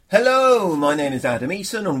Hello, my name is Adam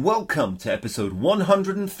Eason and welcome to episode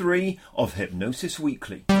 103 of Hypnosis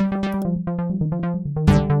Weekly.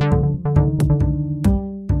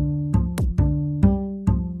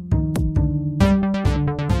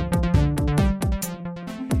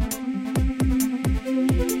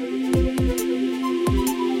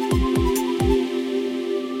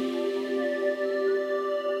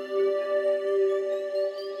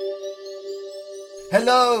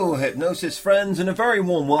 Hello, Hypnosis friends, and a very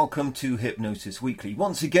warm welcome to Hypnosis Weekly.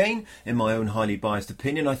 Once again, in my own highly biased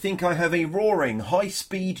opinion, I think I have a roaring,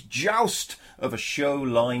 high-speed joust of a show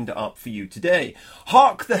lined up for you today.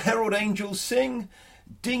 Hark the herald angels sing,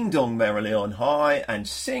 ding dong merrily on high, and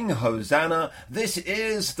sing Hosanna. This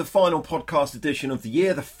is the final podcast edition of the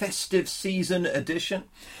year, the festive season edition.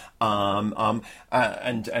 And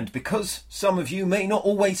because some of you may not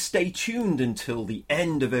always stay tuned until the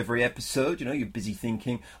end of every episode, you know, you're busy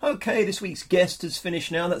thinking, okay, this week's guest has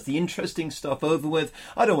finished now, that's the interesting stuff over with,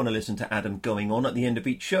 I don't want to listen to Adam going on at the end of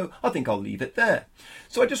each show, I think I'll leave it there.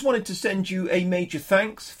 So I just wanted to send you a major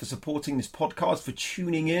thanks for supporting this podcast, for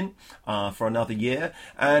tuning in for another year,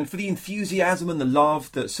 and for the enthusiasm and the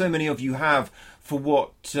love that so many of you have for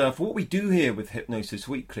what we do here with Hypnosis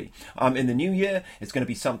Weekly. In the new year, it's going to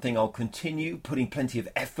be something I'll continue putting plenty of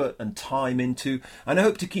effort and time into, and I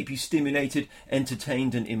hope to keep you stimulated,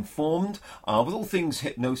 entertained and informed with all things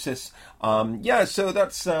hypnosis. So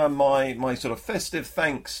that's my sort of festive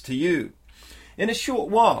thanks to you. In a short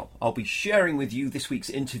while, I'll be sharing with you this week's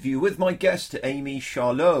interview with my guest, Amy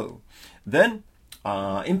Charlot. Then,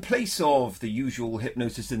 in place of the usual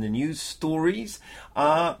Hypnosis in the News stories,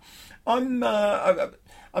 I'm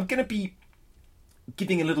going to be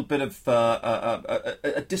giving a little bit of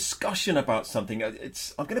a discussion about something. I'm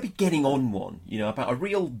going to be getting on one, about a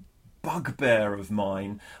real bugbear of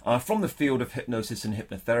mine from the field of hypnosis and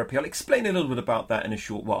hypnotherapy. I'll explain a little bit about that in a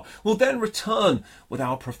short while. We'll then return with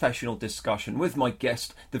our professional discussion with my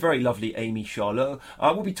guest, the very lovely Amy Charlot.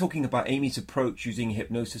 We'll be talking about Amy's approach using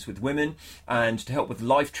hypnosis with women and to help with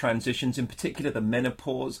life transitions, in particular the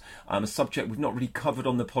menopause, a subject we've not really covered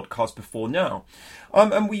on the podcast before now.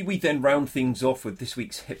 And we then round things off with this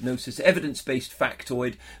week's hypnosis evidence-based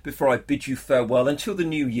factoid before I bid you farewell until the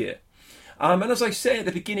new year. And as I say at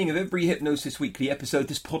the beginning of every Hypnosis Weekly episode,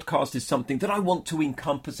 this podcast is something that I want to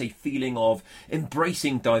encompass a feeling of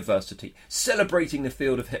embracing diversity, celebrating the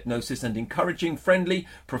field of hypnosis and encouraging friendly,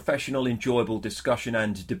 professional, enjoyable discussion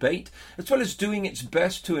and debate, as well as doing its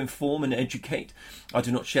best to inform and educate. I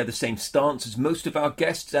do not share the same stance as most of our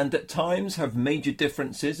guests and at times have major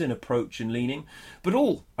differences in approach and leaning, but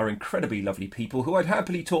all are incredibly lovely people who I'd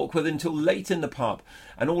happily talk with until late in the pub,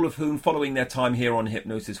 and all of whom, following their time here on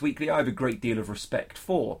Hypnosis Weekly, I have a great deal of respect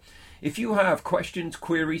for. If you have questions,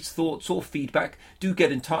 queries, thoughts or feedback, do get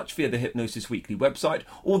in touch via the Hypnosis Weekly website.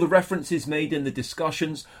 All the references made in the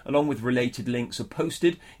discussions, along with related links, are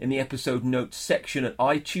posted in the episode notes section at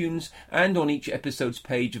iTunes and on each episode's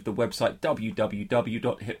page of the website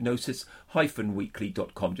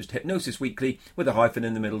www.hypnosis-weekly.com. Just Hypnosis Weekly with a hyphen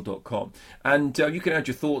in the middle.com. And you can add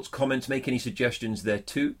your thoughts, comments, make any suggestions there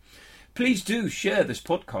too. Please do share this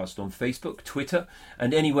podcast on Facebook, Twitter,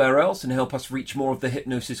 and anywhere else and help us reach more of the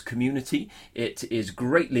hypnosis community. It is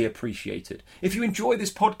greatly appreciated. If you enjoy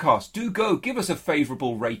this podcast, do go give us a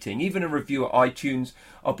favourable rating, even a review at iTunes.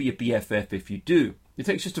 I'll be a BFF if you do. It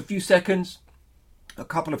takes just a few seconds, a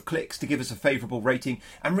couple of clicks to give us a favourable rating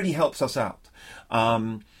and really helps us out.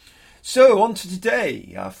 So on to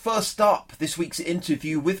today. First up, this week's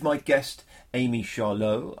interview with my guest, Amy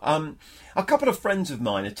Charlot. A couple of friends of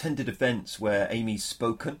mine attended events where Amy's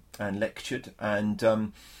spoken and lectured,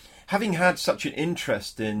 and having had such an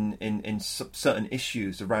interest in certain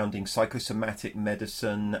issues surrounding psychosomatic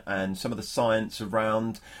medicine and some of the science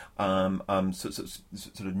around sort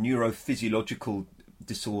of neurophysiological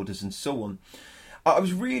disorders and so on, I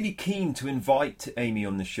was really keen to invite Amy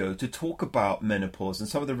on the show to talk about menopause and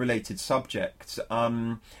some of the related subjects.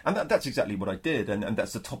 And that's exactly what I did. And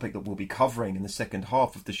that's the topic that we'll be covering in the second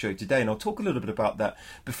half of the show today. And I'll talk a little bit about that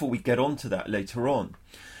before we get on to that later on.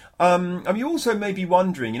 You also may be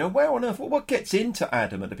wondering, where on earth, what gets into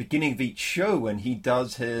Adam at the beginning of each show when he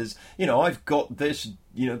does his, I've got this,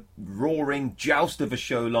 roaring joust of a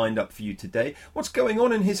show lined up for you today. What's going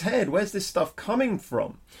on in his head? Where's this stuff coming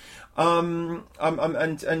from? What's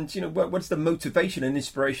the motivation and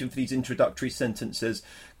inspiration for these introductory sentences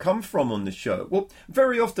come from on the show? Well,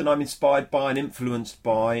 very often I'm inspired by and influenced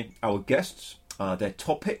by our guests, their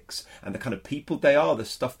topics and the kind of people they are, the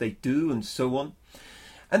stuff they do and so on.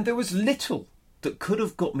 And there was little that could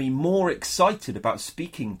have got me more excited about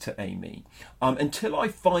speaking to Amy until I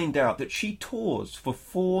find out that she tours for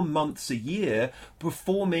 4 months a year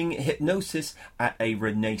performing hypnosis at a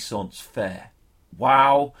Renaissance fair.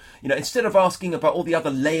 Wow. Instead of asking about all the other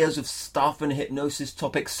layers of stuff and hypnosis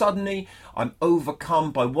topics, suddenly I'm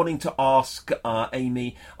overcome by wanting to ask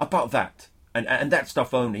Amy about that. And that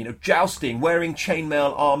stuff only. Jousting, wearing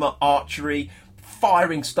chainmail armour, archery,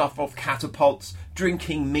 firing stuff off catapults,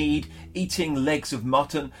 drinking mead, eating legs of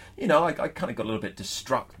mutton. I kind of got a little bit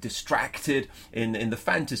distracted in the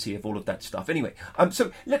fantasy of all of that stuff. Anyway,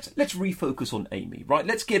 so let's refocus on Amy, right?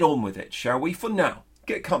 Let's get on with it, shall we? For now.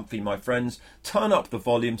 Get comfy, my friends. Turn up the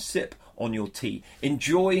volume, sip on your tea.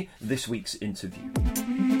 Enjoy this week's interview.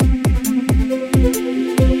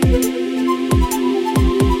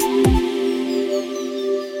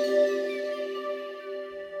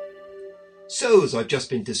 So, as I've just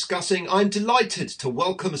been discussing, I'm delighted to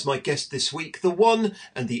welcome as my guest this week the one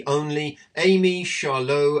and the only Amy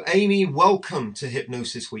Charlot. Amy, welcome to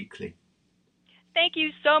Hypnosis Weekly. Thank you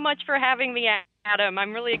so much for having me, Adam.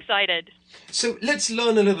 I'm really excited. So let's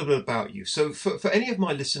learn a little bit about you. So for any of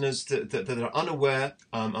my listeners that are unaware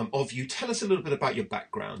of you, tell us a little bit about your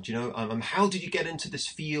background. How did you get into this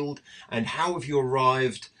field and how have you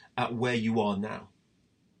arrived at where you are now?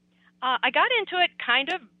 I got into it kind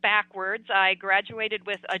of backwards. I graduated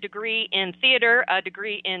with a degree in theater, a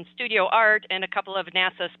degree in studio art, and a couple of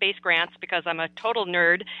NASA space grants because I'm a total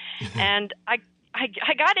nerd. And I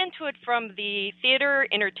got into it from the theater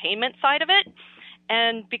entertainment side of it.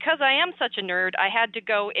 And because I am such a nerd, I had to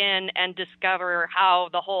go in and discover how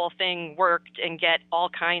the whole thing worked and get all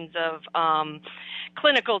kinds of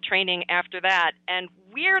clinical training after that. And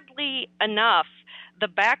weirdly enough, the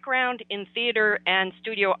background in theater and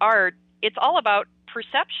studio art, it's all about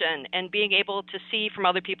perception and being able to see from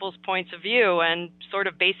other people's points of view and sort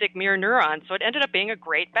of basic mirror neurons. So it ended up being a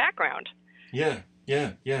great background. Yeah.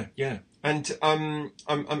 And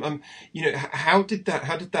how did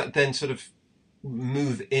that then sort of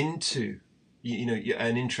move into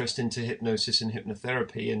an interest into hypnosis and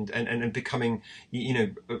hypnotherapy and becoming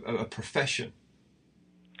a profession?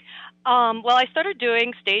 Well, I started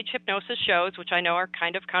doing stage hypnosis shows, which I know are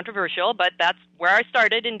kind of controversial, but that's where I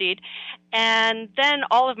started, indeed. And then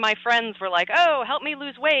all of my friends were like, oh, help me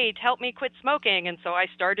lose weight, help me quit smoking. And so I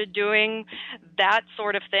started doing that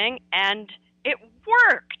sort of thing, and it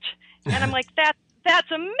worked. And I'm like, that's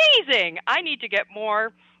amazing. I need to get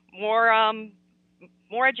more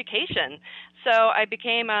education. So I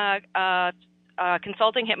became a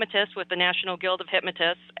consulting hypnotist with the National Guild of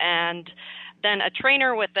Hypnotists, and then a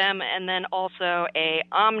trainer with them, and then also a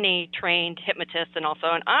Omni-trained hypnotist and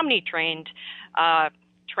also an Omni-trained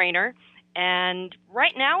trainer. And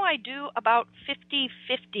right now I do about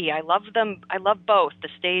 50-50. I love them. I love both, the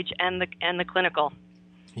stage and the clinical.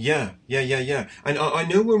 Yeah. And I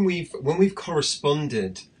know when we've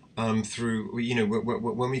corresponded through,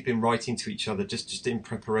 when we've been writing to each other just in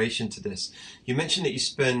preparation to this, you mentioned that you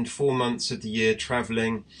spend 4 months of the year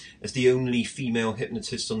traveling as the only female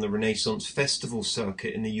hypnotist on the Renaissance Festival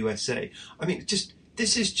circuit in the USA. I mean,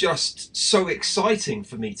 this is just so exciting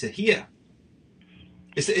for me to hear.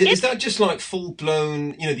 Is that just like full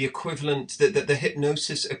blown, the equivalent, the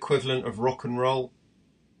hypnosis equivalent of rock and roll?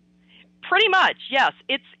 Pretty much, yes.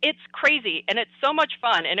 It's crazy, and it's so much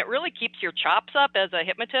fun, and it really keeps your chops up as a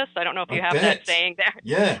hypnotist. I don't know if you have that saying there.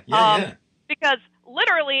 Yeah. Because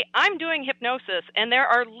literally, I'm doing hypnosis, and there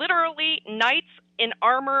are literally knights in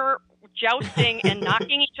armor jousting and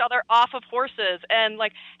knocking each other off of horses. And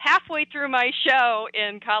like halfway through my show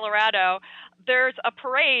in Colorado, there's a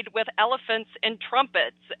parade with elephants and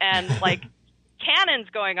trumpets and like cannons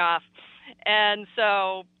going off. And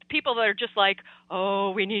so people that are just like,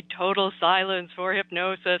 oh, we need total silence for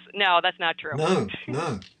hypnosis. No, that's not true.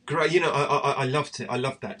 No. Great. I loved it. I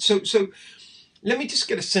loved that. So let me just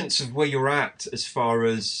get a sense of where you're at as far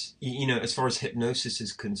as hypnosis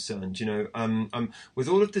is concerned. With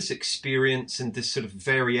all of this experience and this sort of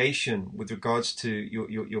variation with regards to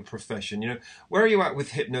your profession, where are you at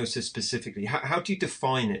with hypnosis specifically? How do you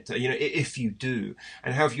define it? If you do,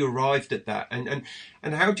 and how have you arrived at that? And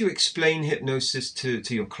how do you explain hypnosis to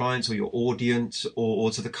your clients or your audience or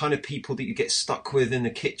to the kind of people that you get stuck with in the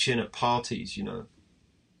kitchen at parties?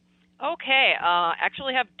 Okay,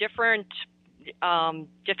 actually have different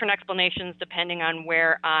explanations depending on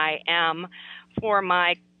where I am. For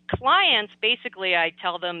my clients, basically, I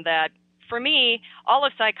tell them that for me, all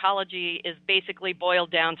of psychology is basically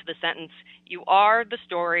boiled down to the sentence, you are the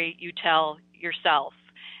story you tell yourself.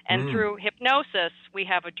 And through hypnosis, we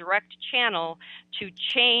have a direct channel to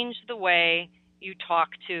change the way you talk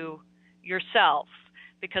to yourself.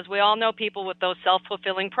 because we all know people with those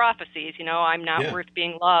self-fulfilling prophecies, I'm not worth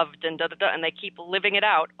being loved and and they keep living it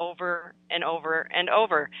out over and over and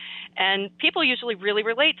over. And people usually really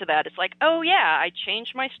relate to that. It's like, oh yeah, I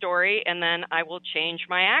changed my story and then I will change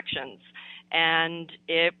my actions. And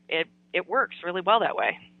it works really well that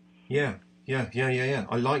way. Yeah.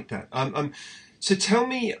 I like that. So tell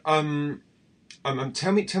me,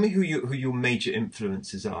 tell me who your major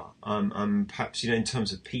influences are. Perhaps in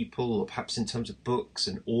terms of people, or perhaps in terms of books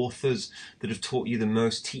and authors that have taught you the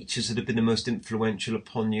most, teachers that have been the most influential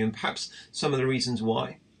upon you, and perhaps some of the reasons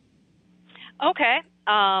why. Okay.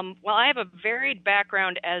 Well, I have a varied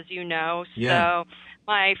background, as you know. So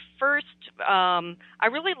my first, I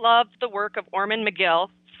really loved the work of Orman McGill.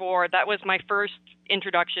 That was my first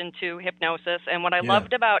introduction to hypnosis, and what I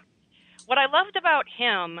loved about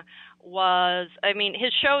him was,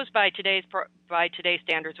 his shows by today's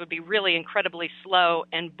standards would be really incredibly slow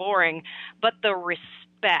and boring, but the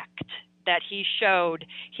respect that he showed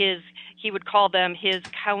he would call them his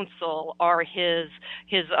counsel or his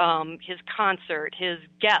concert, his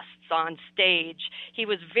guests on stage. He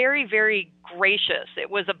was very, very gracious. It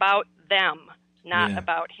was about them, not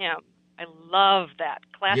about him. I love that.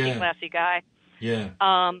 Classy guy. Yeah.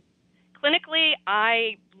 Clinically,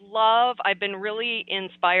 I've been really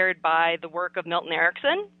inspired by the work of Milton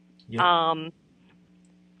Erickson. Yeah.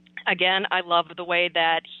 Again, I love the way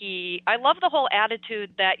that I love the whole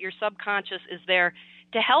attitude that your subconscious is there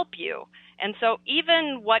to help you. And so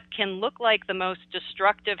even what can look like the most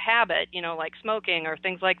destructive habit, like smoking or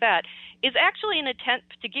things like that, is actually an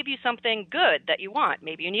attempt to give you something good that you want.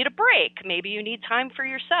 Maybe you need a break. Maybe you need time for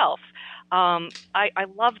yourself. I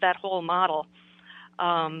love that whole model.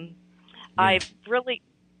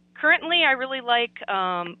 Currently, I really like,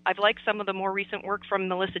 I've liked some of the more recent work from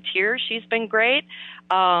Melissa Tiers. She's been great.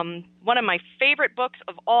 One of my favorite books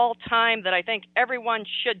of all time that I think everyone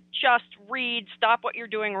should just read, stop what you're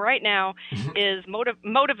doing right now, is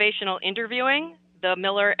Motivational Interviewing, the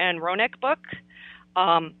Miller and Roenick book.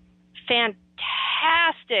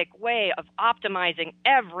 Fantastic way of optimizing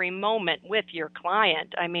every moment with your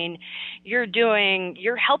client.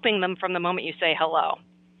 You're helping them from the moment you say hello.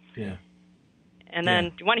 Yeah. And then,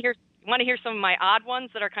 do you want to hear some of my odd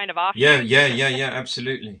ones that are kind of off? Yeah,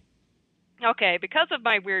 absolutely. Okay, because of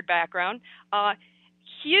my weird background,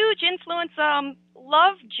 huge influence.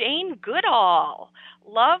 Loved Jane Goodall,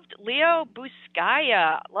 loved Leo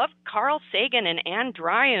Buscaglia, loved Carl Sagan and Anne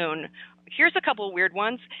Dryoun. Here's a couple of weird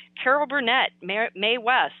ones: Carol Burnett, Mae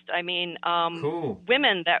West. Cool.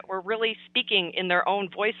 Women that were really speaking in their own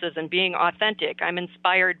voices and being authentic. I'm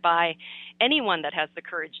inspired by anyone that has the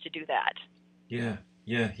courage to do that. Yeah.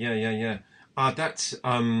 That's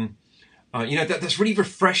that's really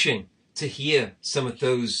refreshing to hear some of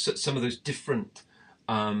those different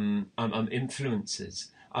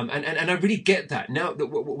influences. And I really get that now. That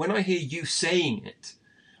when I hear you saying it,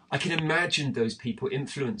 I can imagine those people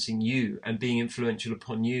influencing you and being influential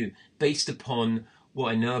upon you based upon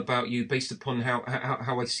what I know about you, based upon how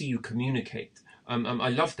I see you communicate. I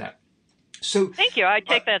love that. So thank you. I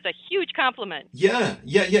take that as a huge compliment. Yeah,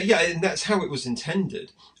 and that's how it was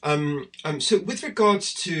intended. So with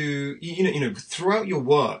regards to throughout your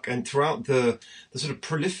work and throughout the sort of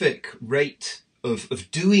prolific rate of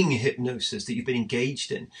doing hypnosis that you've been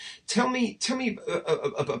engaged in, tell me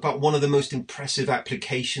about one of the most impressive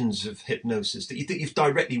applications of hypnosis that you've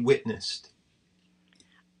directly witnessed.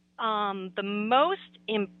 The most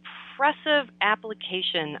impressive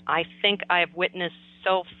application I think I've witnessed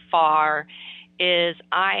so far is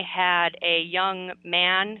I had a young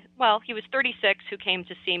man, he was 36, who came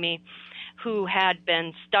to see me, who had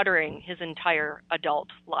been stuttering his entire adult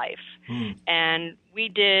life. And we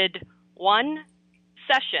did one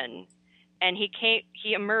session, and he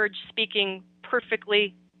emerged speaking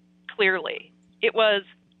perfectly clearly. It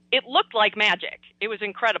looked like magic. It was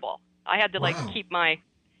incredible. I had to keep my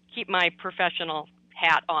professional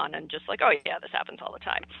hat on and just oh yeah, this happens all the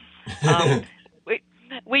time.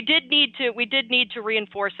 We did need to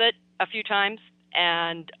reinforce it a few times,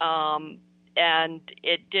 and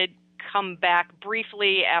it did come back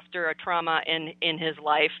briefly after a trauma in his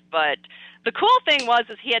life. But the cool thing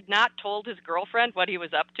is he had not told his girlfriend what he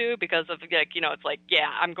was up to because of it's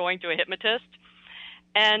I'm going to a hypnotist.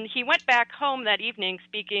 And he went back home that evening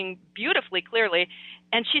speaking beautifully clearly,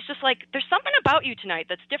 and she's just like, "There's something about you tonight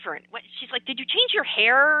that's different." She's like, "Did you change your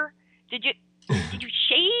hair? Did you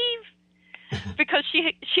shave?" Because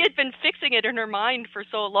she had been fixing it in her mind for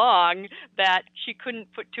so long that she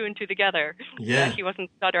couldn't put two and two together. Yeah, she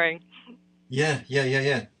wasn't stuttering. Yeah.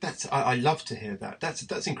 I love to hear that.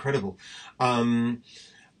 That's incredible.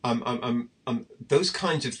 those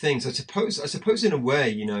kinds of things. I suppose in a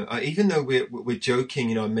way, even though we're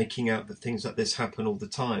joking, making out that things like this happen all the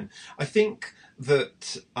time. I think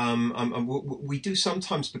that we do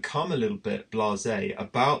sometimes become a little bit blasé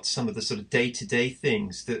about some of the sort of day-to-day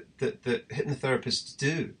things that hypnotherapists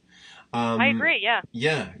do. I agree. Yeah.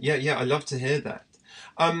 Yeah. I love to hear that.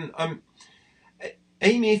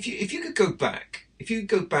 Amy, if you could go back. If you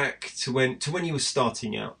go back to when you were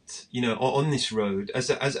starting out, on this road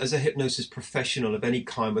as a hypnosis professional of any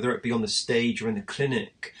kind, whether it be on the stage or in the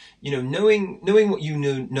clinic, knowing what you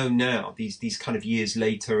know now, these kind of years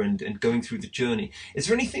later, and going through the journey, is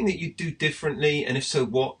there anything that you do differently, and if so,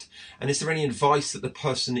 what? And is there any advice that the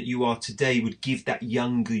person that you are today would give that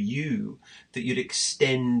younger you that you'd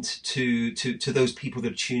extend to those people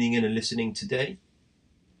that are tuning in and listening today?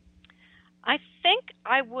 I think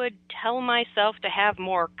I would tell myself to have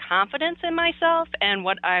more confidence in myself and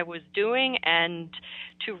what I was doing, and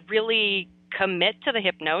to really commit to the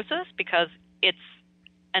hypnosis, because it's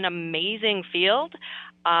an amazing field.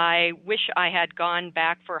 I wish I had gone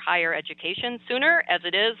back for higher education sooner. As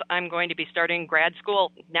it is, I'm going to be starting grad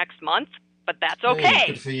school next month, but that's okay. Hey,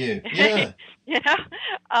 good for you. Yeah.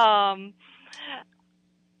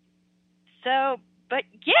 But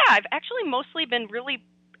yeah, I've actually mostly been really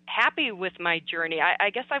happy with my journey. I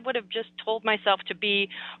guess I would have just told myself to be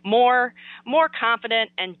more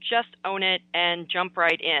confident and just own it and jump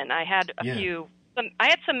right in. I had I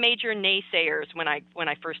had some major naysayers when I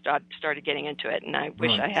first started getting into it, and I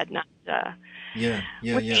wish I had not. Not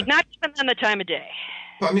given them the time of day.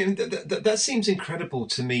 But I mean, that seems incredible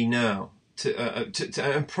to me now.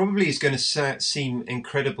 And probably is going to seem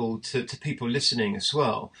incredible to people listening as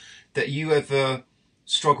well, that you ever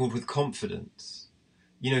struggled with confidence.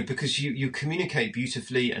 Because you communicate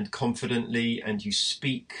beautifully and confidently, and you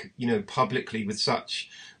speak, publicly with such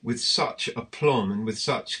aplomb and with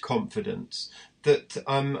such confidence that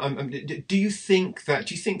do you think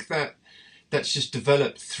that that's just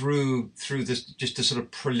developed through this, just a sort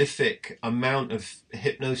of prolific amount of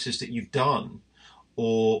hypnosis that you've done,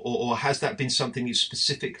 or has that been something that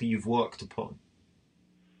specifically you've worked upon?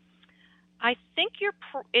 I think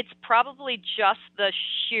it's probably just the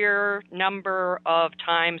sheer number of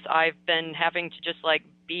times I've been having to just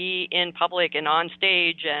be in public and on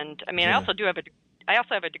stage. And I mean, I also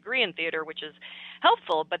have a degree in theater, which is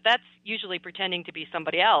helpful, but that's usually pretending to be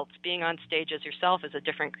somebody else. Being on stage as yourself is a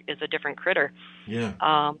different critter.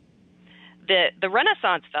 Yeah. The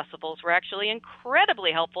Renaissance festivals were actually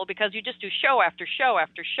incredibly helpful, because you just do show after show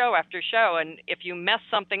after show after show, and if you mess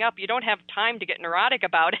something up, you don't have time to get neurotic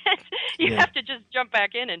about it. You have to just jump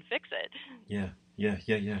back in and fix it. Yeah.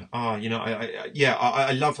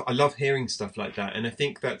 I love hearing stuff like that, and I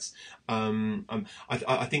think that's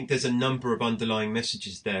I think there's a number of underlying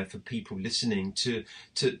messages there for people listening to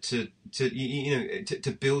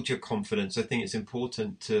build your confidence. I think it's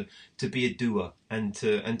important to be a doer and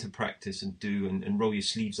to practice and do and roll your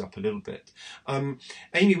sleeves up a little bit.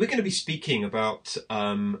 Amy, we're going to be speaking about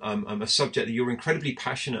a subject that you're incredibly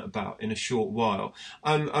passionate about in a short while.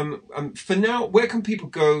 For now, where can people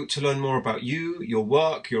go to learn more about you, your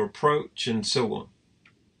work, your approach, and so on?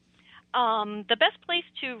 The best place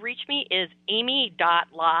to reach me is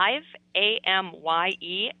amy.live,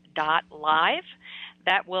 AMYE.live.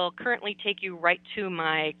 That will currently take you right to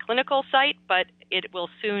my clinical site, but it will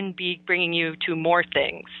soon be bringing you to more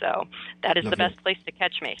things. So that is the best place to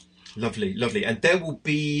catch me. Lovely. And there will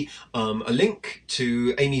be a link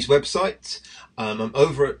to Amy's website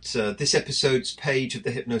over at this episode's page of the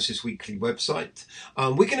Hypnosis Weekly website.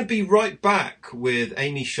 We're going to be right back with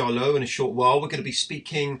Amy Charlot in a short while. We're going to be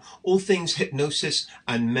speaking all things hypnosis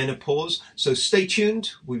and menopause. So stay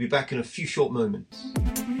tuned. We'll be back in a few short moments.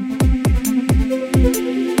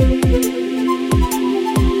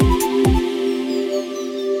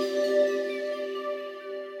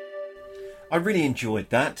 I really enjoyed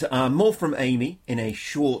that. More from Amy in a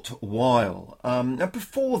short while. Now,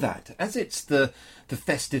 before that, as it's the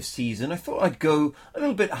festive season, I thought I'd go a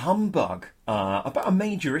little bit humbug about a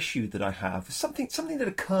major issue that I have. Something that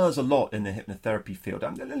occurs a lot in the hypnotherapy field.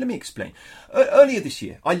 Let me explain. Earlier this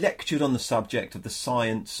year, I lectured on the subject of the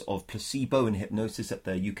science of placebo in hypnosis at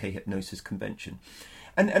the UK Hypnosis Convention.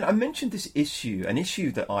 And I mentioned this issue, an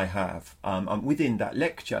issue that I have within that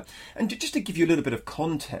lecture. And just to give you a little bit of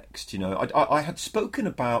context, I had spoken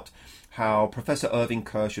about how Professor Irving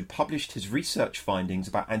Kirsch had published his research findings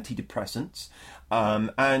about antidepressants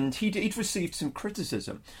And he'd received some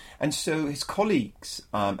criticism. And so his colleagues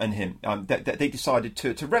and him, they decided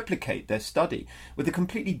to replicate their study with a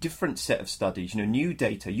completely different set of studies, new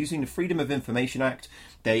data. Using the Freedom of Information Act,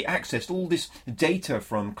 they accessed all this data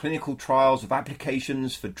from clinical trials of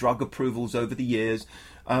applications for drug approvals over the years,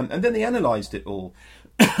 and then they analysed it all.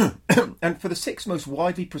 And for the 6 most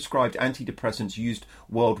widely prescribed antidepressants used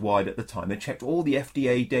worldwide at the time, they checked all the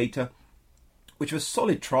FDA data, which were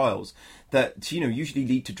solid trials that usually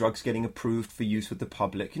lead to drugs getting approved for use with the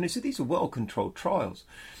public. So these are well-controlled trials.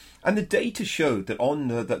 And the data showed that on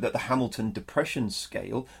the Hamilton Depression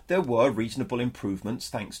Scale, there were reasonable improvements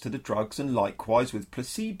thanks to the drugs, and likewise with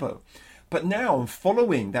placebo. But now,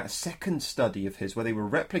 following that second study of his where they were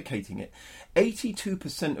replicating it,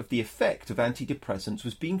 82% of the effect of antidepressants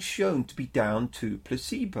was being shown to be down to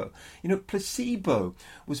placebo. Placebo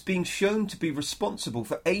was being shown to be responsible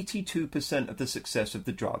for 82% of the success of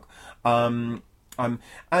the drug. As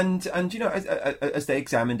they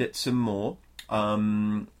examined it some more,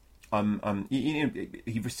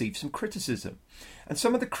 he received some criticism. And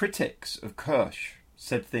some of the critics of Kirsch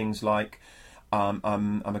said things like,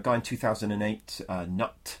 a guy in 2008,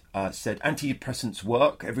 Nutt, said antidepressants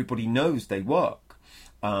work. Everybody knows they work.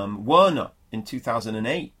 Werner in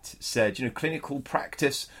 2008 said, clinical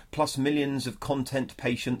practice plus millions of content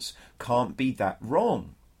patients can't be that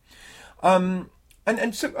wrong. And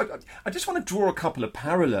so I just want to draw a couple of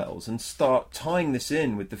parallels and start tying this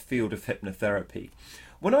in with the field of hypnotherapy.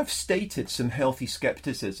 When I've stated some healthy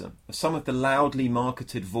skepticism of some of the loudly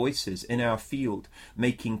marketed voices in our field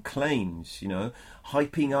making claims,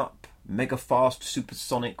 hyping up mega fast,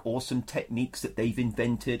 supersonic, awesome techniques that they've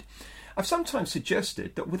invented, I've sometimes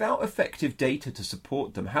suggested that without effective data to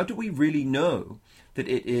support them, how do we really know that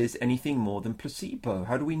it is anything more than placebo?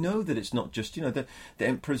 How do we know that it's not just, the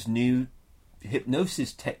Emperor's new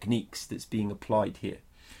hypnosis techniques that's being applied here?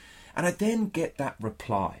 And I then get that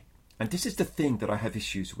reply. And this is the thing that I have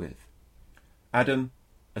issues with. Adam,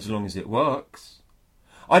 as long as it works.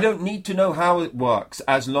 I don't need to know how it works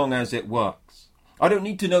as long as it works. I don't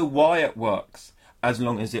need to know why it works as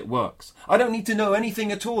long as it works. I don't need to know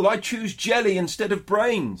anything at all. I choose jelly instead of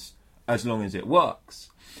brains as long as it works.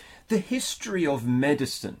 The history of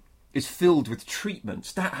medicine is filled with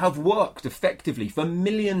treatments that have worked effectively for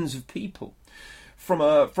millions of people. From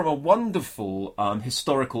a wonderful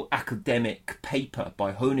historical academic paper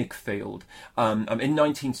by Honigfeld in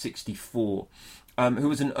 1964, who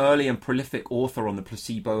was an early and prolific author on the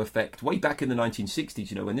placebo effect way back in the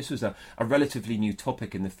 1960s, when this was a relatively new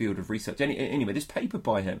topic in the field of research. Anyway, this paper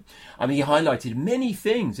by him, he highlighted many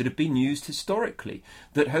things that have been used historically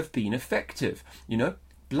that have been effective.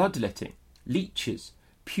 Bloodletting, leeches,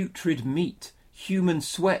 putrid meat, human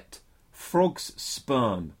sweat, frog's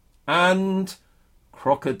sperm, and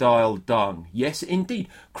crocodile dung. Yes, indeed,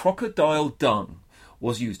 crocodile dung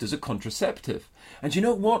was used as a contraceptive. And you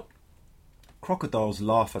know what? Crocodiles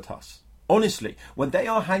laugh at us. Honestly, when they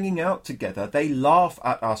are hanging out together, they laugh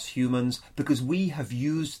at us humans because we have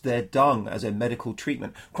used their dung as a medical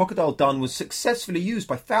treatment. Crocodile dung was successfully used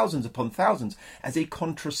by thousands upon thousands as a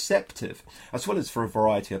contraceptive, as well as for a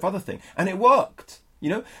variety of other things. And it worked.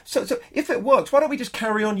 So if it works, why don't we just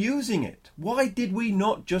carry on using it? Why did we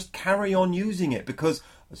not just carry on using it? Because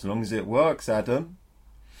as long as it works, Adam.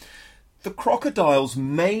 The crocodiles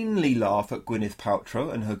mainly laugh at Gwyneth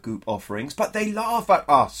Paltrow and her Goop offerings, but they laugh at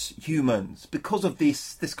us humans because of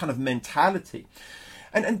this kind of mentality.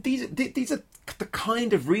 And these are the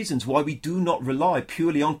kind of reasons why we do not rely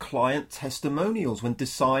purely on client testimonials when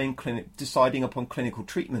deciding upon clinical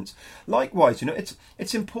treatments. Likewise,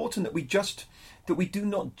 it's important that we do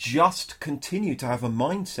not just continue to have a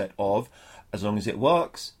mindset of, as long as it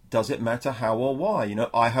works, does it matter how or why?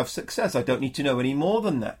 I have success. I don't need to know any more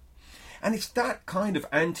than that. And it's that kind of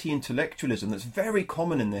anti-intellectualism that's very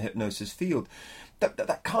common in the hypnosis field.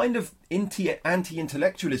 That kind of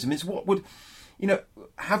anti-intellectualism is what would,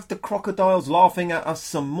 have the crocodiles laughing at us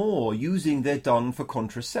some more, using their dung for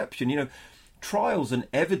contraception. Trials and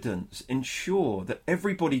evidence ensure that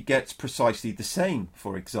everybody gets precisely the same,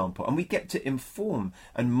 for example, and we get to inform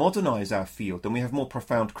and modernise our field, and we have more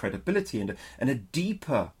profound credibility and a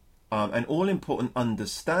deeper and all-important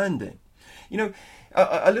understanding.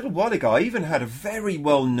 A little while ago, I even had a very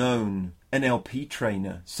well-known NLP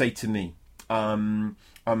trainer say to me, I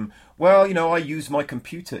use my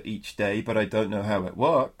computer each day, but I don't know how it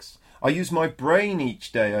works. I use my brain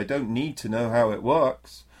each day. I don't need to know how it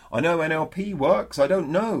works. I know NLP works. I don't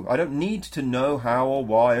know. I don't need to know how or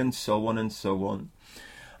why, and so on and so on.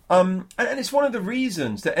 And it's one of the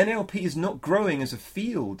reasons that NLP is not growing as a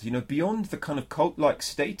field, beyond the kind of cult-like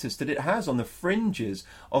status that it has on the fringes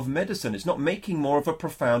of medicine. It's not making more of a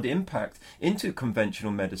profound impact into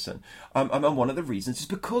conventional medicine. And one of the reasons is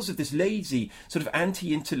because of this lazy, sort of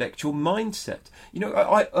anti-intellectual mindset.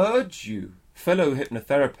 I urge you, fellow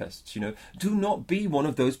hypnotherapists, do not be one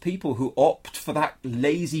of those people who opt for that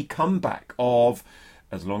lazy comeback of,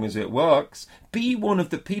 as long as it works. Be one of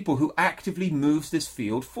the people who actively moves this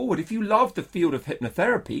field forward. If you love the field of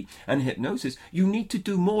hypnotherapy and hypnosis, you need to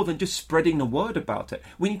do more than just spreading the word about it.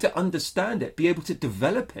 We need to understand it, be able to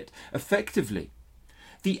develop it effectively.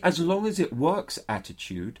 The as long as it works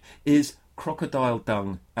attitude is crocodile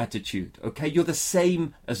dung attitude. Okay, you're the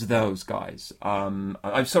same as those guys.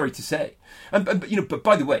 I'm sorry to say. But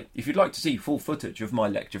by the way, if you'd like to see full footage of my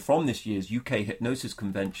lecture from this year's UK Hypnosis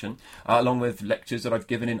Convention, along with lectures that I've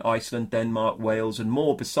given in Iceland, Denmark, Wales, and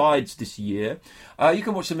more besides this year, you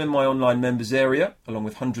can watch them in my online members area, along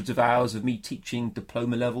with hundreds of hours of me teaching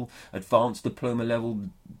diploma level, advanced diploma level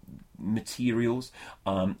materials,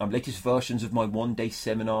 latest versions of my one-day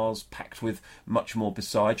seminars packed with much more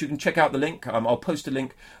besides. You can check out the link. I'll post a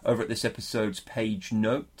link over at this episode's page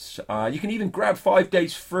notes. You can even grab 5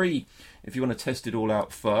 days free if you want to test it all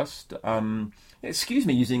out first. Excuse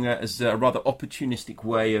me using that as a rather opportunistic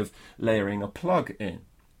way of layering a plug in.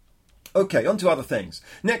 Okay, on to other things.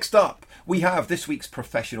 Next up, we have this week's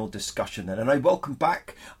professional discussion then, and I welcome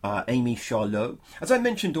back Amy Charlot. As I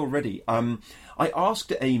mentioned already, I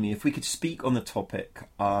asked Amy if we could speak on the topic,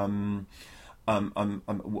 and on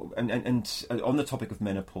the topic of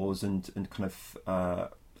menopause and kind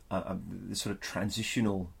of the sort of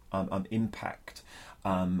transitional impact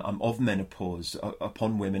of menopause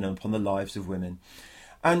upon women and upon the lives of women,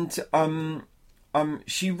 and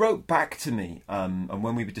she wrote back to me, and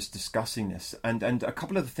when we were just discussing this, and a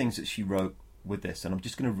couple of the things that she wrote with this, and I'm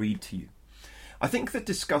just going to read to you. I think that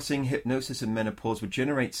discussing hypnosis and menopause would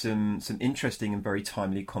generate some interesting and very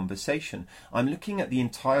timely conversation. I'm looking at the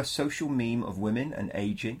entire social meme of women and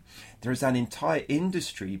aging. There is an entire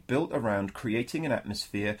industry built around creating an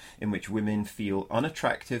atmosphere in which women feel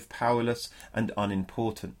unattractive, powerless, and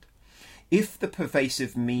unimportant. If the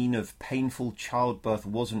pervasive mean of painful childbirth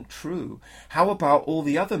wasn't true, how about all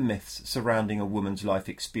the other myths surrounding a woman's life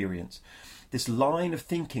experience? This line of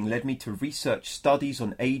thinking led me to research studies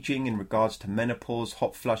on aging in regards to menopause,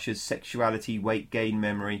 hot flushes, sexuality, weight gain,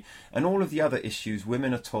 memory, and all of the other issues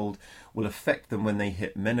women are told will affect them when they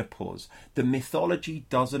hit menopause. The mythology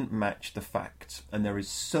doesn't match the facts, and there is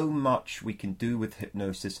so much we can do with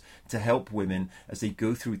hypnosis to help women as they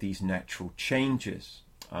go through these natural changes.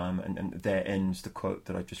 And there ends the quote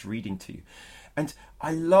that I'm just reading to you. And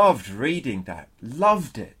I loved reading that.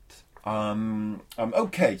 Loved it.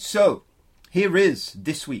 Okay, so here is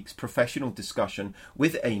this week's professional discussion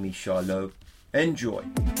with Amy Charlot. Enjoy.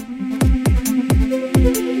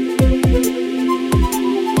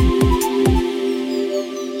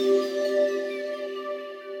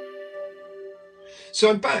 So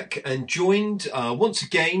I'm back and joined once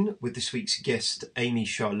again with this week's guest, Amy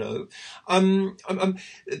Charlot.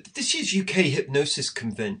 This year's UK Hypnosis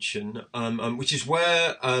Convention, which is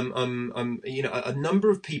where a number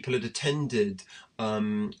of people had attended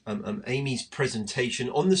Amy's presentation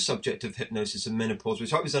on the subject of hypnosis and menopause,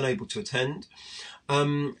 which I was unable to attend,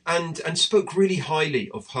 and spoke really highly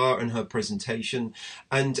of her and her presentation,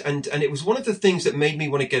 and it was one of the things that made me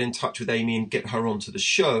want to get in touch with Amy and get her onto the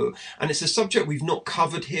show. And it's a subject we've not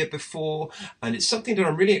covered here before, and it's something that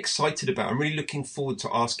I'm really excited about. I'm really looking forward to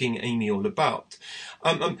asking Amy all about.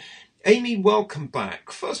 Amy, welcome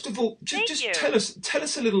back. First of all, just tell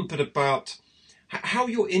us a little bit about how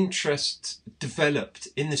your interest developed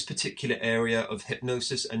in this particular area of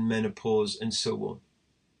hypnosis and menopause and so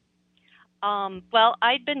on. Well,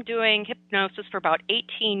 I'd been doing hypnosis for about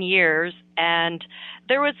 18 years, and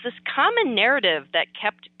there was this common narrative that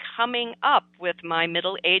kept coming up with my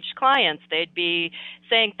middle-aged clients. They'd be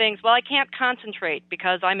saying things, well, I can't concentrate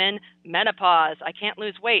because I'm in menopause. I can't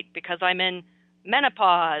lose weight because I'm in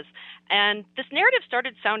menopause. And this narrative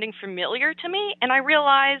started sounding familiar to me, and I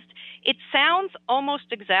realized it sounds almost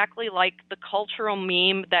exactly like the cultural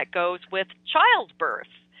meme that goes with childbirth,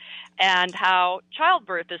 and how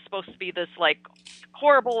childbirth is supposed to be this like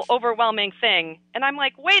horrible, overwhelming thing. And I'm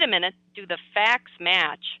like, wait a minute, do the facts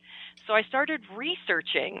match? So I started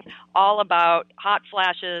researching all about hot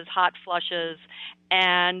flashes, hot flushes,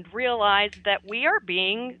 and realized that we are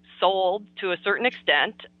being sold, to a certain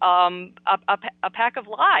extent, a pack of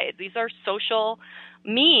lies. These are social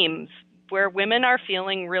memes where women are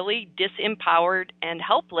feeling really disempowered and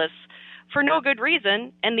helpless for no good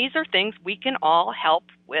reason, and these are things we can all help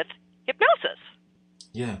with hypnosis.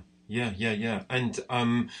 Yeah, yeah. And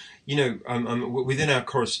within our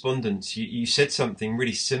correspondence, you said something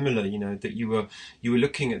really similar. You know, that you were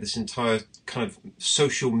looking at this entire kind of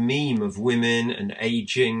social meme of women and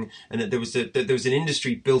aging, and that there was an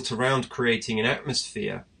industry built around creating an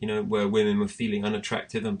atmosphere, you know, where women were feeling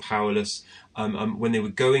unattractive and powerless when they were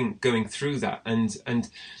going through that, and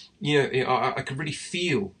you know, I could really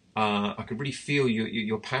feel. I could really feel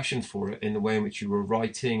your passion for it in the way in which you were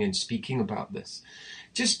writing and speaking about this.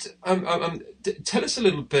 Just tell us a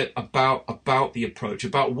little bit about the approach,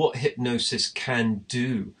 about what hypnosis can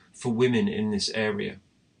do for women in this area.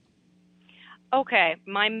 Okay,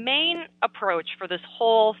 my main approach for this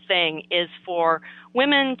whole thing is for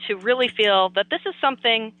women to really feel that this is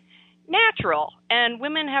something natural, and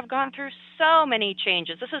women have gone through so many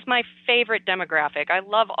changes. This is my favorite demographic. I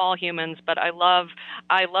love all humans, but I love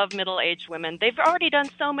middle-aged women. They've already done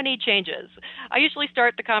so many changes. I usually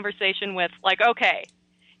start the conversation with like, okay,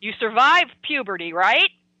 you survived puberty, right?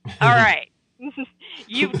 All right.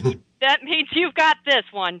 you That means you've got this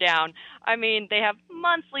one down. I mean, they have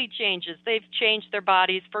monthly changes. They've changed their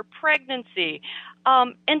bodies for pregnancy.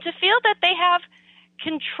 And to feel that they have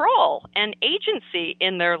control and agency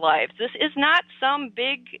in their lives. This is not some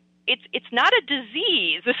big it's not a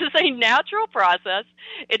disease. This is a natural process.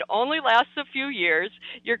 It only lasts a few years.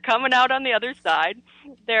 You're coming out on the other side.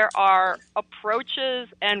 There are approaches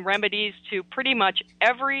and remedies to pretty much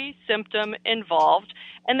every symptom involved,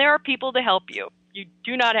 and there are people to help you. You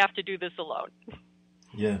do not have to do this alone.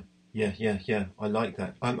 Yeah. I like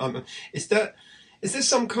that. Is there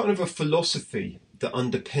some kind of a philosophy that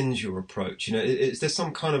underpins your approach? You know, is there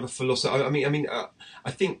some kind of a philosophy?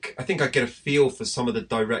 I think I get a feel for some of the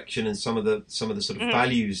direction and some of the sort of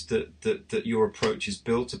values that your approach is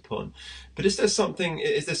built upon. But is there some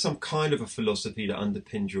kind of a philosophy that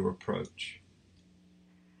underpins your approach?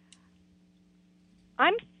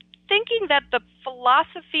 I'm thinking that the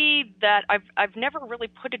philosophy that I've never really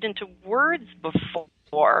put it into words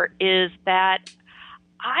before is that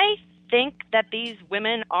I think that these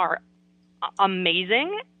women are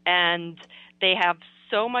amazing and they have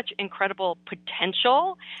so much incredible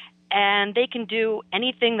potential and they can do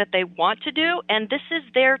anything that they want to do, and this is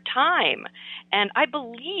their time, and I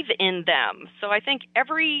believe in them. So I think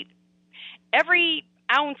every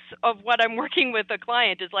ounce of what I'm working with a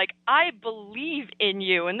client is like, I believe in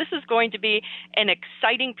you, and this is going to be an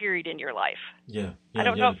exciting period in your life. Yeah. I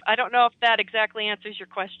don't know if that exactly answers your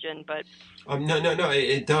question, but no,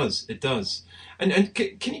 it does. And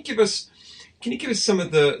can you give us some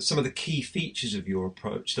of the key features of your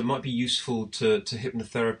approach that might be useful to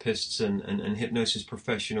hypnotherapists and hypnosis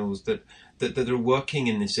professionals that are working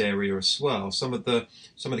in this area as well? Some of the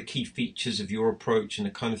key features of your approach and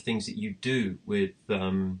the kind of things that you do with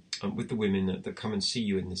the women that come and see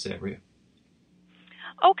you in this area.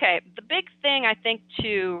 Okay, the big thing I think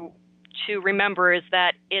to remember is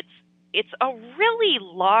that it's a really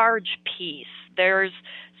large piece. There's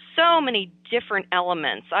so many different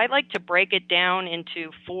elements. I like to break it down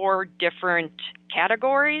into 4 different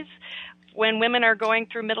categories. When women are going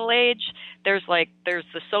through middle age, there's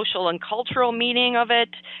the social and cultural meaning of it.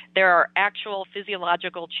 There are actual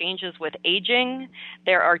physiological changes with aging.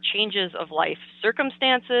 There are changes of life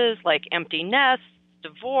circumstances like empty nests,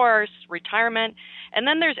 divorce, retirement, and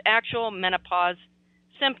then there's actual menopause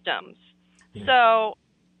symptoms. Yeah. So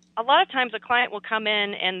a lot of times a client will come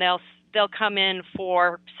in and they'll come in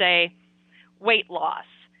for, say, weight loss.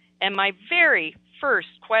 And my very first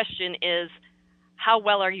question is, how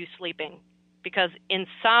well are you sleeping? Because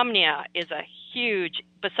insomnia is a huge,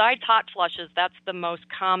 besides hot flushes, that's the most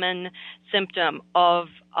common symptom of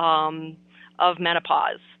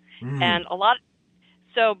menopause. And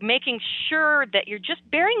so making sure that you're just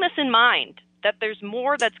bearing this in mind, that there's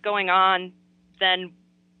more that's going on than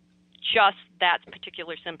just that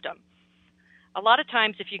particular symptom. A lot of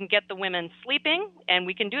times, if you can get the women sleeping, and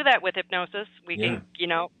we can do that with hypnosis, we can,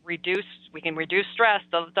 reduce stress.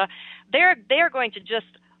 They're going to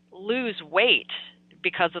just lose weight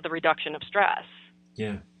because of the reduction of stress.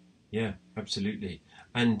 Yeah, absolutely.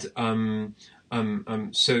 And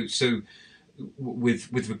so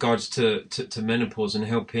with regards to menopause and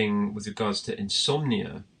helping with regards to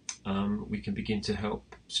insomnia, we can begin to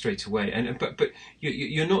help straight away. But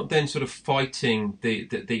you're not then sort of fighting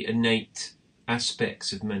the innate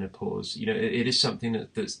aspects of menopause. You know, it is something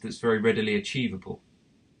that's very readily achievable.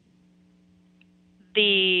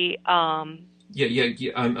 I'm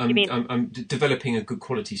developing a good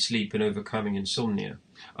quality sleep and overcoming insomnia.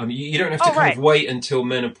 You don't have to kind of wait until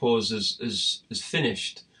menopause is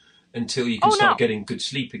finished until you can start getting good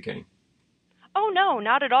sleep again. Oh no,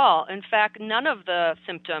 not at all. In fact, none of the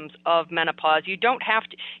symptoms of menopause. You do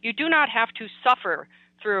not have to suffer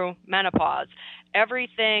through menopause.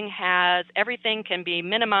 Everything can be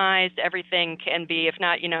minimized, everything can be, if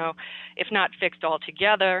not fixed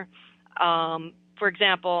altogether. For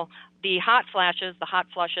example, the hot flushes,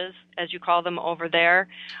 as you call them over there,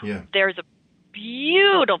 Yeah. there's a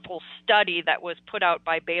beautiful study that was put out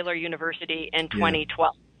by Baylor University in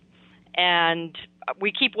 2012. And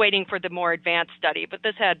we keep waiting for the more advanced study, but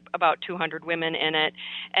this had about 200 women in it,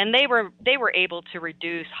 and they were able to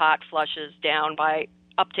reduce hot flushes down by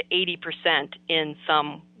up to 80% in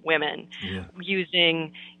some women,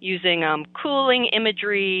 using cooling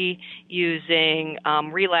imagery, using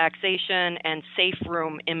relaxation and safe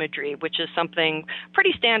room imagery, which is something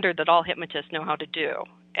pretty standard that all hypnotists know how to do,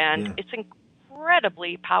 and it's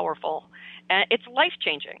incredibly powerful, and it's life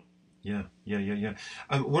changing. Yeah.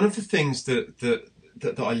 One of the things that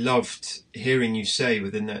I loved hearing you say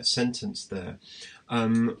within that sentence there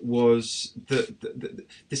was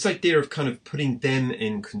this idea of kind of putting them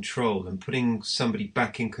in control and putting somebody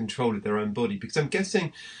back in control of their own body. Because I'm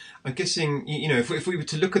guessing, if we were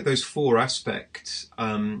to look at those four aspects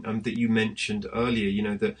that you mentioned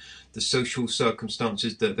earlier, the social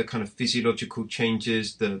circumstances, the kind of physiological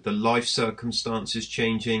changes, the life circumstances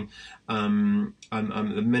changing,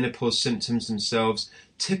 the menopause symptoms themselves.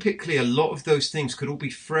 Typically, a lot of those things could all be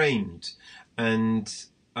framed and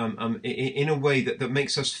in a way that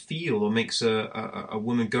makes us feel, or makes a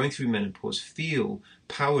woman going through menopause feel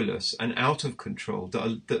powerless and out of control,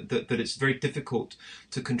 that it's very difficult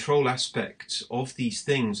to control aspects of these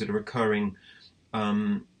things that are occurring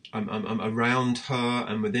around her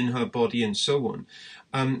and within her body and so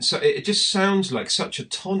on. So it just sounds like such a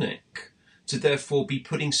tonic to therefore be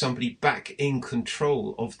putting somebody back in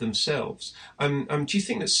control of themselves. Do you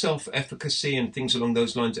think that self-efficacy and things along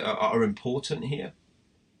those lines are important here?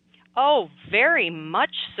 Oh, very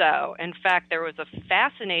much so. In fact, there was a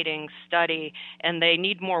fascinating study, and they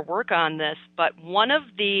need more work on this, but one of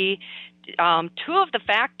the two of the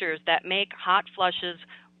factors that make hot flushes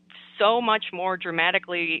so much more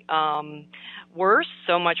dramatically worse,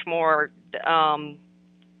 so much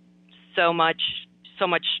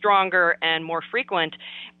stronger and more frequent,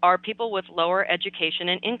 are people with lower education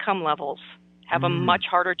and income levels have a much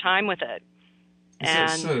harder time with it. Is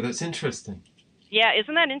that so? That's interesting. Yeah,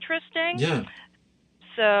 isn't that interesting? Yeah.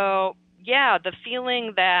 So, the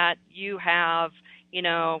feeling that you have,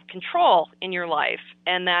 control in your life,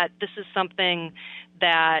 and that this is something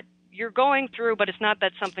that you're going through, but it's not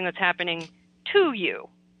that something that's happening to you.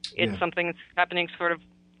 It's something that's happening sort of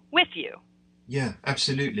with you. Yeah,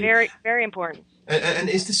 absolutely. Very, very important. And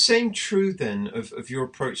is the same true then of your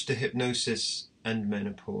approach to hypnosis and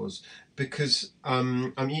menopause? Because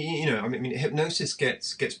hypnosis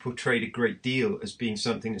gets portrayed a great deal as being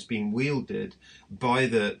something that's being wielded by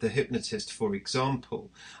the hypnotist, for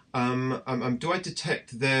example. Do I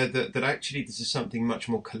detect there that actually this is something much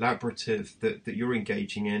more collaborative that you're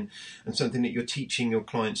engaging in, and something that you're teaching your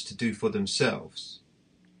clients to do for themselves?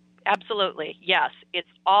 Absolutely, yes. It's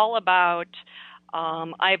all about.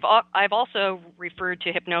 I've also referred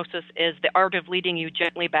to hypnosis as the art of leading you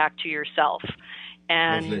gently back to yourself,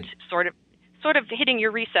 and Lovely. sort of hitting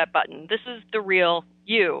your reset button. This is the real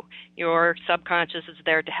you. Your subconscious is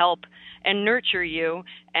there to help and nurture you,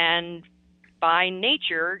 and by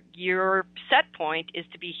nature, your set point is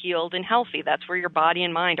to be healed and healthy. That's where your body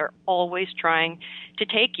and mind are always trying to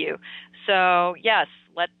take you. So yes,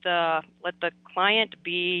 let the client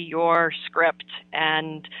be your script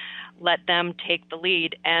and let them take the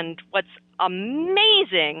lead. And what's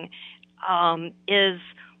amazing is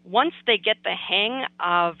once they get the hang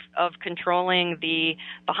of controlling the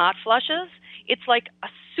hot flushes, it's like a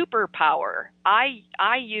superpower. I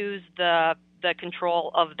use the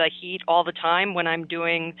control of the heat all the time when I'm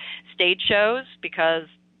doing stage shows, because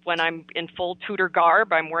when I'm in full Tudor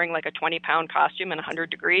garb, I'm wearing like a 20-pound costume in 100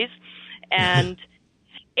 degrees. And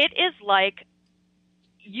it is like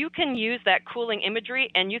you can use that cooling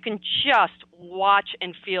imagery and you can just watch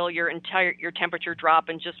and feel your temperature drop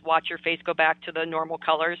and just watch your face go back to the normal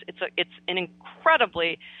colors. It's an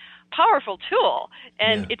incredibly powerful tool,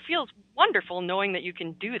 and it feels wonderful knowing that you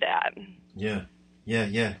can do that. Yeah.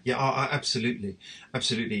 Absolutely. I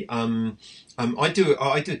do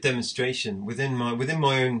a demonstration within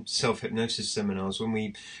my own self hypnosis seminars when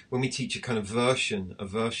we teach a kind of version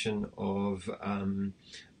of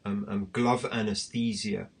glove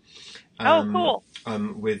anesthesia. Cool.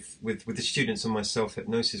 With the students on my self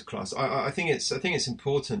hypnosis class, I think it's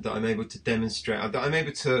important that I'm able to demonstrate, that I'm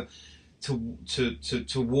able to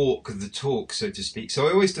to walk the talk, so to speak. So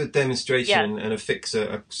I always do a demonstration and affix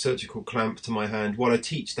a surgical clamp to my hand while I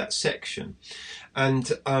teach that section,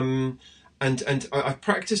 and I've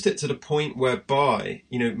practiced it to the point whereby,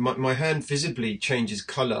 you know, my hand visibly changes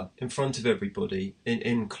colour in front of everybody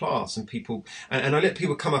in class, and people, and I let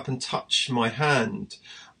people come up and touch my hand,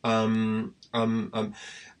 to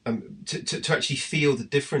actually feel the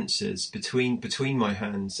differences between my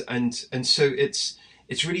hands, and so it's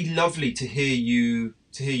really lovely to hear you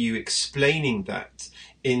explaining that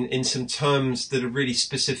in some terms that are really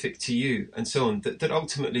specific to you, and so on. That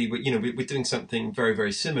ultimately, you know, we're doing something very,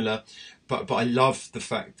 very similar, but I love the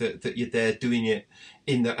fact that you're there doing it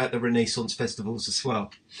at the Renaissance festivals as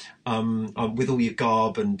well, with all your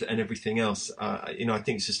garb and everything else. You know, I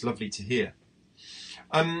think it's just lovely to hear.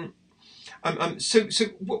 So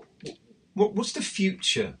what's the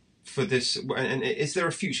future for this? And is there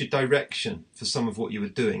a future direction for some of what you were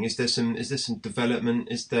doing? Is there some development?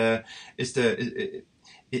 Is there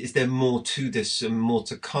more to this and more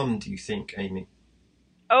to come, do you think, Amy?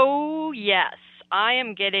 Oh, yes. I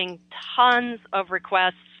am getting tons of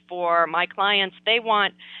requests for my clients. They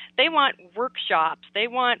want workshops. They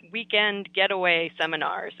want weekend getaway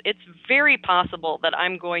seminars. It's very possible that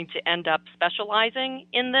I'm going to end up specializing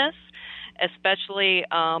in this. Especially,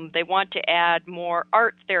 they want to add more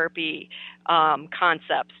art therapy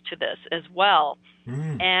concepts to this as well.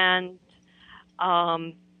 And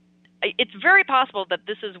it's very possible that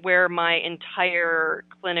this is where my entire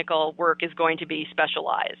clinical work is going to be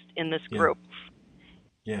specialized, in this group.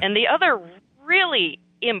 Yeah. And the other really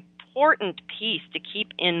important piece to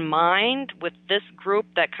keep in mind with this group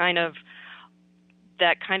that kind of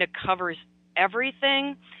covers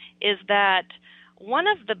everything is that one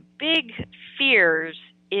of the big fears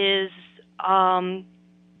is, I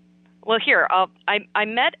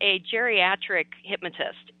met a geriatric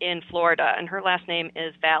hypnotist in Florida, and her last name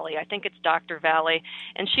is Valley. I think it's Dr. Valley,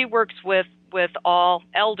 and she works with all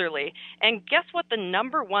elderly. And guess what the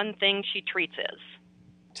number one thing she treats is?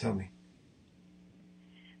 Tell me.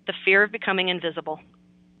 The fear of becoming invisible.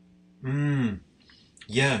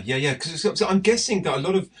 Yeah. So I'm guessing that a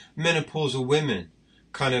lot of menopausal women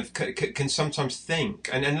kind of can sometimes think,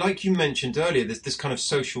 and like you mentioned earlier, there's this kind of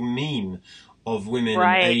social meme of women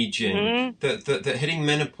aging, that hitting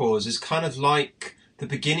menopause is kind of like the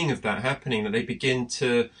beginning of that happening, that they begin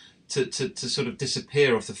to sort of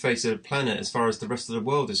disappear off the face of the planet as far as the rest of the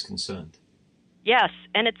world is concerned. Yes,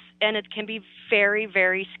 and it can be very,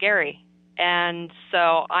 very scary. And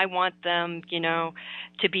so I want them, you know,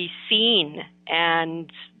 to be seen,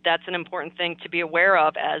 and that's an important thing to be aware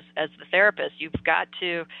of as the therapist. You've got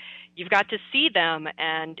to see them,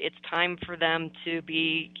 and it's time for them to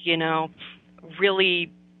be, you know,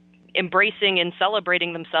 really embracing and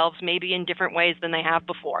celebrating themselves, maybe in different ways than they have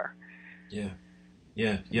before. Yeah,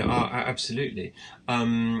 absolutely.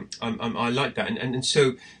 I like that, and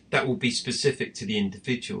so that will be specific to the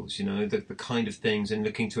individuals, you know, the kind of things, and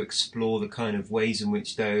looking to explore the kind of ways in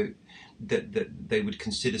which they would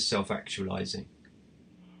consider self-actualizing.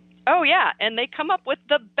 Oh yeah, and they come up with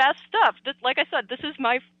the best stuff. Like I said, this is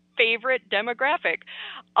my favorite demographic.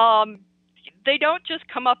 They don't just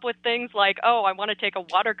come up with things like, oh, I want to take a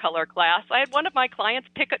watercolor class. I had one of my clients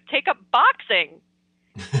take up boxing.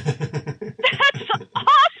 That's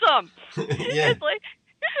awesome. Yeah. It's like,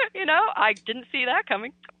 you know, I didn't see that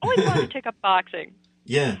coming. Always wanted to take up boxing.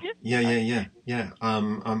 Yeah. I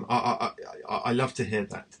love to hear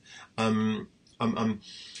that.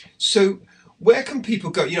 So where can people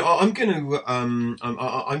go? You know, I'm gonna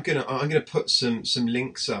put some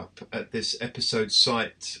links up at this episode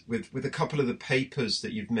site with a couple of the papers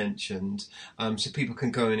that you've mentioned, so people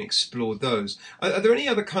can go and explore those. Are there any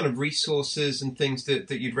other kind of resources and things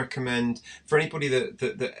that you'd recommend for anybody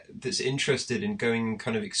that's interested in going and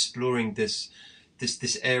kind of exploring this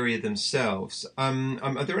area themselves?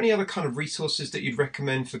 Are there any other kind of resources that you'd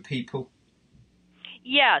recommend for people?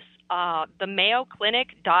 Yes. The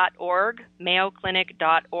mayoclinic.org,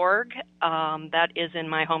 that is in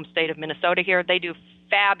my home state of Minnesota here. They do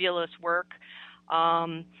fabulous work.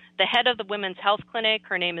 The head of the Women's Health Clinic,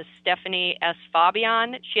 her name is Stephanie S.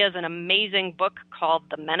 Fabian. She has an amazing book called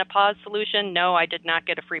The Menopause Solution. No, I did not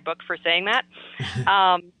get a free book for saying that.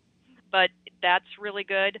 But that's really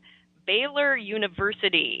good. Baylor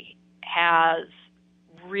University has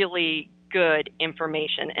really good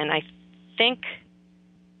information, and I think,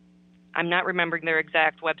 I'm not remembering their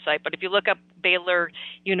exact website, but if you look up Baylor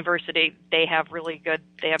University, they have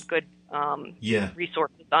good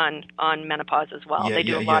resources on menopause as well. They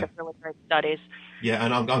do a lot of really great studies. Yeah,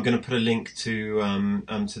 and I'm going to put a link to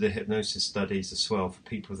the hypnosis studies as well for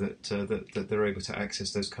people that they're able to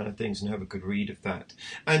access those kind of things and have a good read of that.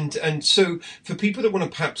 And so for people that want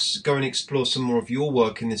to perhaps go and explore some more of your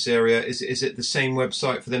work in this area, is it the same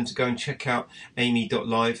website for them to go and check out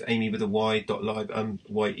Amy.live, Amy with a Y.live,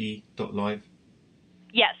 YE.live?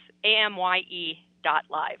 Yes,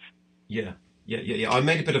 AMYE.live. Yeah. I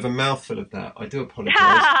made a bit of a mouthful of that. I do apologise.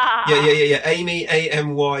 Yeah. Amy,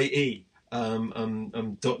 AMYE.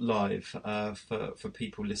 .live for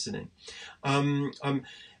people listening.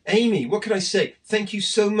 Amy, what can I say? Thank you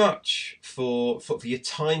so much for your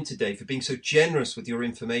time today, for being so generous with your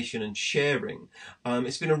information and sharing.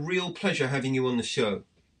 It's been a real pleasure having you on the show.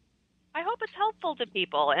 I hope it's helpful to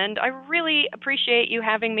people, and I really appreciate you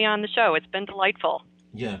having me on the show. It's been delightful.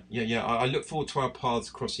 Yeah. I look forward to our paths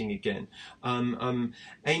crossing again.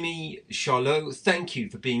 Amy Charlot, thank you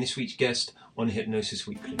for being this week's guest on Hypnosis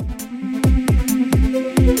Weekly.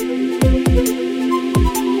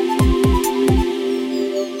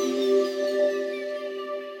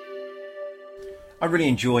 I really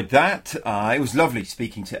enjoyed that. It was lovely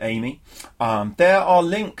speaking to Amy. There are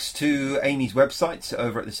links to Amy's websites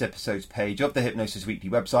over at this episode's page of the Hypnosis Weekly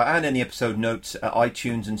website and in the episode notes at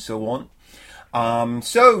iTunes and so on.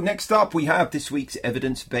 So next up we have this week's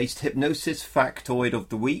evidence-based hypnosis factoid of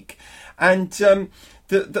the week. And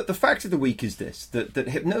the fact of the week is this, that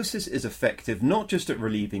hypnosis is effective not just at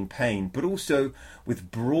relieving pain, but also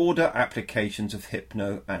with broader applications of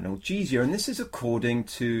hypnoanalgesia. And this is according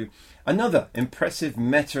to another impressive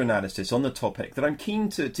meta-analysis on the topic that I'm keen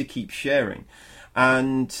to keep sharing.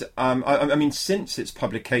 And I mean, since its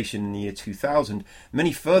publication in the year 2000,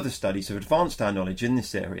 many further studies have advanced our knowledge in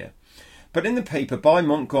this area. But in the paper by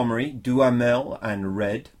Montgomery, Duhamel and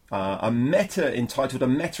Red, a meta entitled A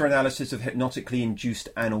Meta-Analysis of Hypnotically Induced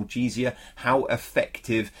Analgesia, How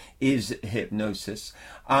Effective is Hypnosis?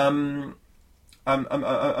 The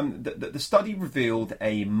study revealed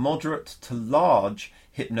a moderate to large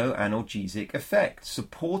hypnoanalgesic effect,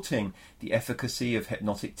 supporting the efficacy of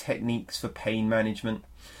hypnotic techniques for pain management.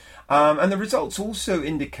 And the results also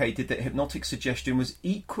indicated that hypnotic suggestion was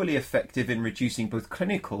equally effective in reducing both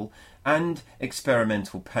clinical and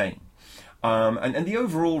experimental pain. And the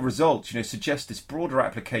overall results, suggest this broader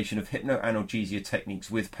application of hypnoanalgesia techniques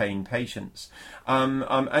with pain patients. And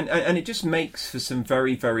it just makes for some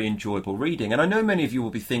very, very enjoyable reading. And I know many of you will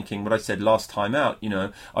be thinking what I said last time out,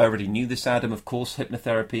 I already knew this, Adam. Of course,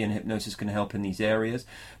 hypnotherapy and hypnosis can help in these areas.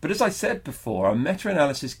 But as I said before, our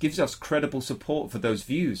meta-analysis gives us credible support for those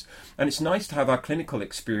views. And it's nice to have our clinical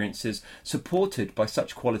experiences supported by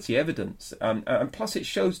such quality evidence. And plus it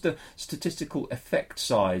shows the statistical effect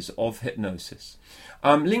size of hypnosis.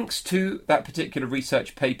 Links to that particular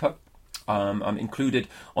research paper included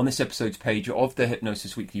on this episode's page of the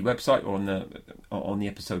Hypnosis Weekly website, or on the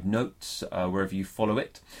episode notes, wherever you follow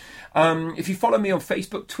it. If you follow me on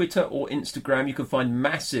Facebook, Twitter or Instagram, you can find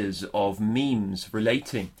masses of memes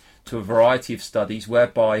relating to a variety of studies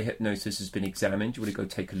whereby hypnosis has been examined. You want to go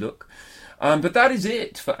take a look. But that is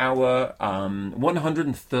it for our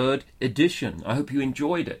 103rd edition. I hope you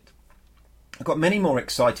enjoyed it. I've got many more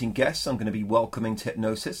exciting guests I'm going to be welcoming to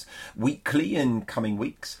Hypnosis weekly in coming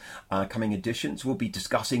weeks. Coming editions, we'll be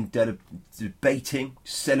discussing, debating,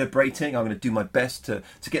 celebrating. I'm going to do my best to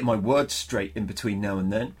get my words straight in between now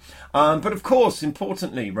and then. But of course,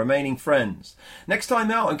 importantly, remaining friends. Next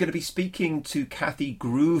time out, I'm going to be speaking to Kathy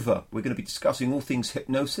Groover. We're going to be discussing all things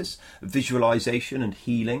hypnosis, visualization and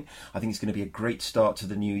healing. I think it's going to be a great start to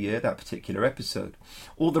the new year, that particular episode.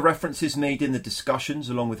 All the references made in the discussions,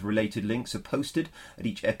 along with related links, are posted at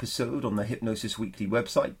each episode on the Hypnosis Weekly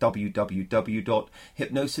website,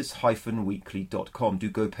 www.hypnosis-weekly.com. Do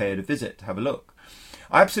go pay it a visit, have a look.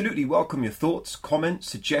 I absolutely welcome your thoughts,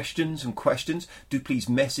 comments, suggestions and questions. Do please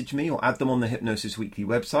message me or add them on the Hypnosis Weekly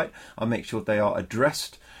website. I'll make sure they are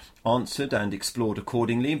addressed, answered and explored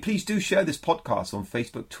accordingly. And please do share this podcast on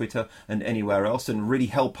Facebook, Twitter and anywhere else, and really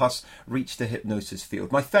help us reach the hypnosis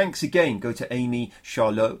field. My thanks again go to Amy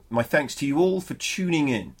Charlot. My thanks to you all for tuning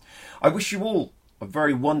in. I wish you all a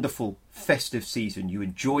very wonderful festive season. You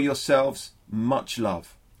enjoy yourselves. Much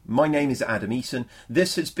love. My name is Adam Eason.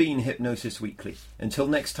 This has been Hypnosis Weekly. Until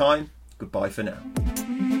next time, goodbye for now.